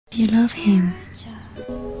You love him.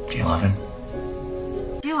 Do you love him?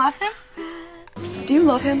 Do you love him? Do you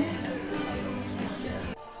love him?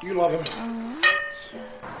 Do you love him?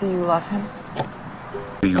 Do you love him?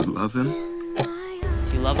 Do you love him?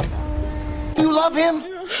 Do you love him? Do you love him?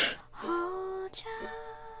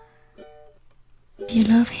 Do you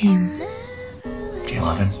love him? Do you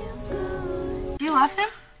love him? Do you love him?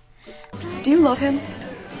 Do you love him?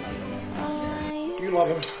 Do you love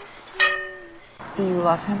him? Do you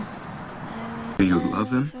love him? Do you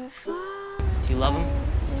love him? Do you love him?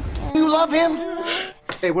 Do you love him?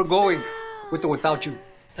 Hey, we're going with or without you.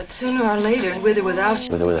 But sooner or later, with or without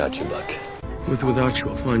you. With or without you, Buck. With or without you,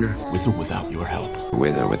 I'll find her. With or without your help.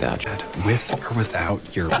 With or without you. With or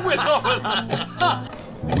without your...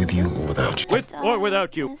 With you or without you. With or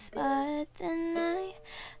without you.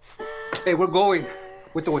 Hey, we're going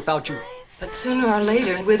with or without you. But sooner or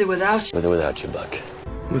later, with or without you. With or without you, Buck.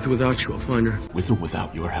 With or without you, I'll find her. With or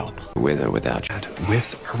without your help. With or without you.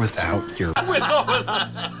 With or without your...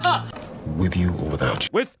 With you or without you.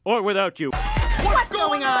 With or without you. What's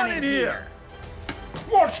going on in here?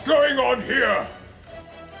 What's going on here?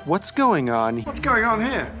 What's going on? What's going on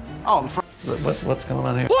here? Oh, What's going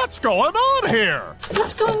on here? What's going on here?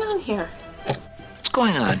 What's going on here? What's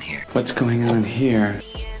going on here? What's going on here?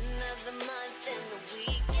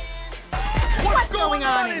 What's going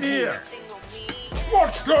on in here?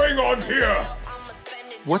 What's going on here?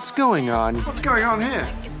 What's going on? what's going on here?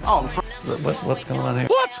 Oh, What's going on here?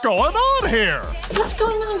 What's going on here? What's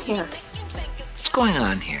going on here? What's going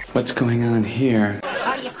on here? What's going on here?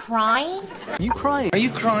 Are you crying? Are you crying? Are you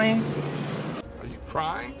crying? Are you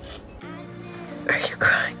crying? Are you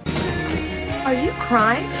crying? Are you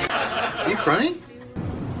crying? Are you crying?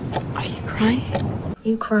 Are you crying?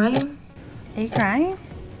 You crying? Are you crying?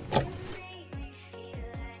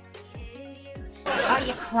 Are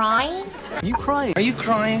you crying? Are you crying? Are you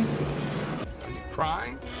crying? Are you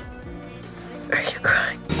crying? Are you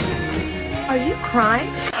crying? Are you crying?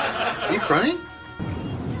 Are you crying?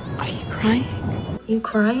 Are you crying? You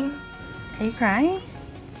crying? Are you crying?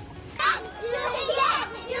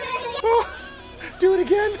 Do it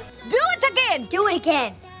again. Do it again! Do it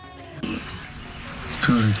again! Do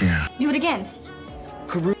it again. Do it again!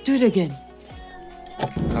 Do it again.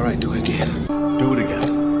 All right, do it again. Do it again.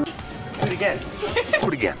 Do it again. Do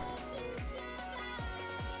it again. Do it again.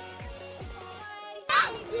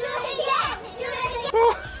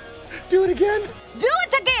 Do it again! Do it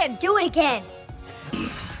again! Do it again.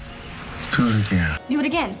 Do it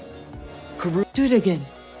again! Do it again.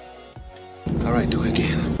 All right, do it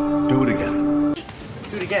again. Do it again.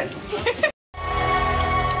 Do it again.